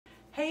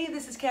Hey,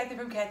 this is Kathy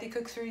from Kathy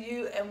Cooks For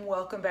You, and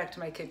welcome back to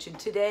my kitchen.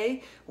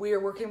 Today we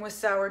are working with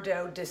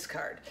sourdough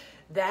discard.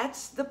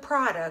 That's the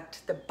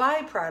product, the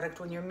byproduct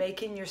when you're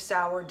making your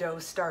sourdough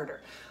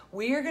starter.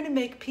 We are going to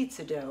make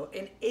pizza dough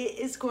and it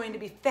is going to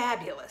be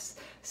fabulous,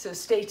 so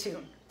stay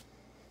tuned.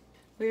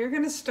 We are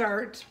going to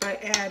start by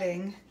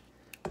adding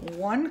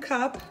 1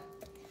 cup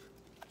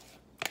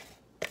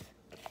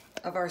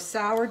of our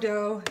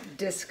sourdough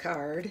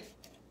discard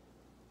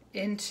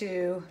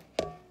into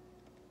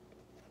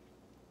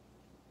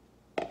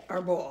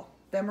our bowl.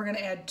 Then we're going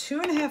to add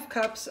 2.5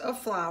 cups of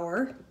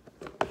flour,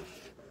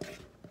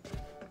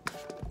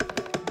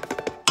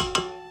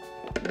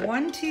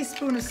 1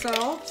 teaspoon of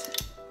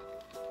salt,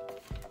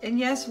 and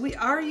yes, we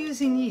are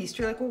using yeast.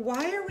 You're like, well,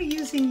 why are we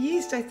using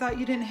yeast? I thought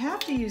you didn't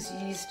have to use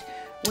yeast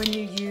when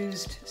you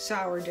used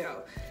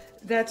sourdough.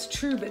 That's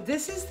true, but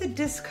this is the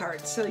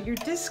discard. So your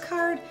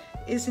discard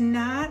is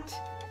not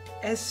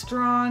as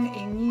strong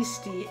and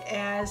yeasty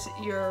as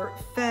your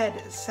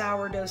fed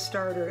sourdough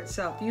starter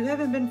itself. You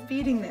haven't been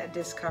feeding that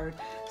discard,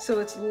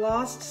 so it's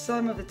lost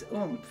some of its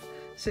oomph.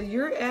 So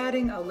you're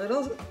adding a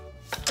little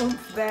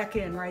oomph back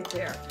in right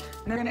there.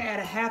 And we're gonna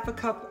add 1/2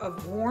 cup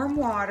of warm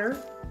water,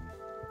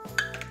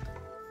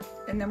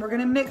 and then we're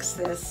gonna mix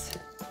this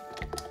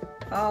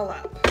all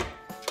up.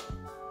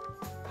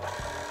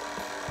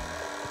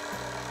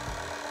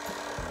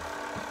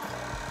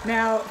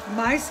 Now,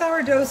 my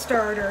sourdough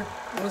starter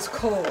was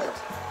cold,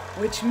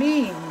 which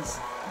means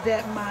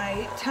that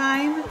my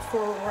time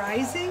for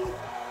rising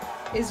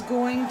is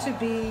going to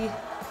be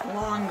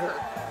longer.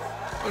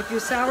 If your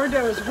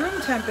sourdough is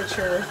room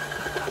temperature,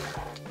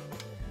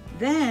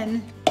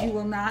 then you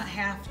will not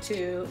have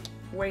to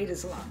wait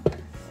as long.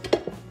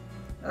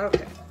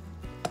 Okay,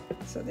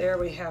 so there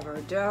we have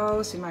our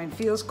dough. See, mine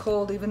feels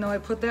cold even though I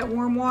put that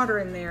warm water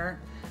in there.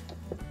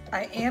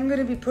 I am going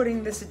to be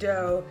putting this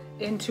dough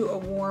into a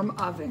warm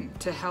oven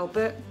to help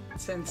it.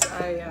 Since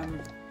I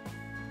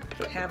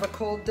have a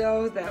cold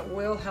dough, that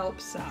will help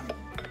some.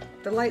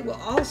 The light will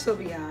also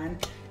be on,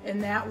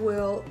 and that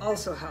will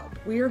also help.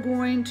 We are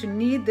going to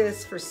knead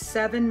this for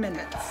 7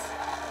 minutes.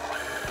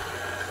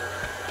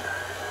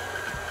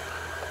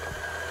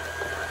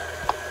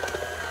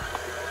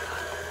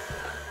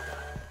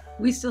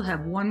 We still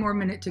have 1 more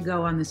minute to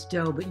go on this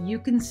dough, but you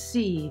can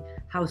see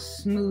how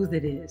smooth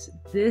it is.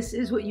 This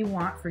is what you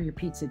want for your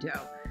pizza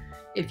dough.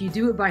 If you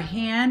do it by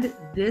hand,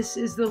 this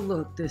is the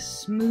look, this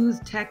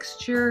smooth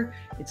texture.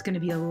 It's gonna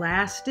be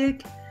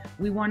elastic.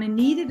 We wanna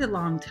knead it a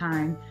long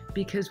time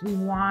because we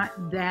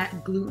want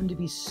that gluten to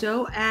be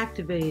so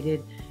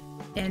activated,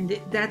 and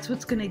that's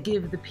what's gonna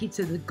give the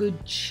pizza the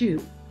good chew.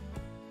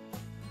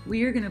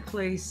 We are gonna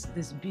place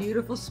this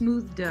beautiful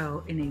smooth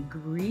dough in a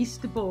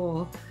greased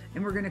bowl,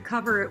 and we're gonna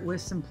cover it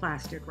with some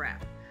plastic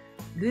wrap.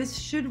 This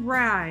should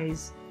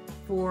rise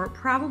for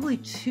probably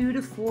 2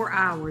 to 4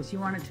 hours. You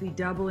want it to be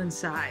double in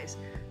size.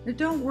 Now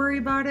don't worry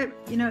about it.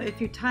 You know, if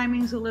your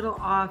timing's a little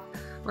off,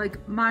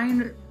 like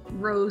mine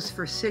rose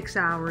for 6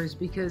 hours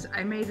because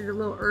I made it a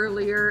little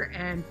earlier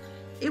and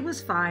it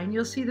was fine.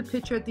 You'll see the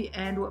picture at the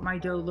end what my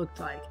dough looked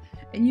like.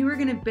 And you are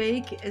gonna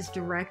bake as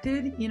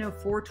directed, you know,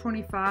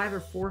 425 or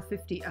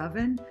 450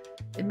 oven.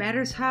 It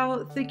matters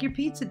how thick your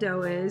pizza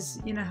dough is,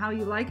 you know, how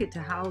you like it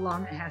to how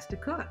long it has to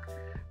cook.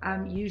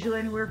 Usually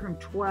anywhere from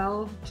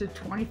 12 to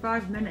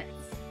 25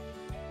 minutes.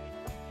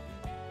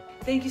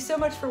 Thank you so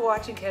much for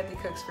watching Kathy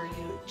Cooks For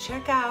You.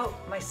 Check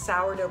out my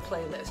sourdough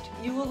playlist.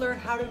 You will learn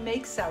how to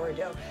make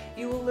sourdough.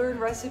 You will learn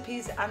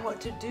recipes on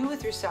what to do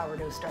with your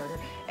sourdough starter,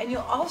 and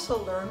you'll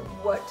also learn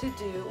what to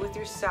do with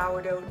your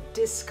sourdough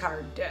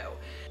discard dough.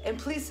 And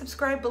please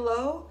subscribe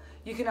below.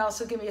 You can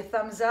also give me a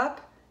thumbs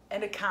up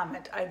and a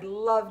comment. I'd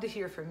love to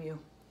hear from you.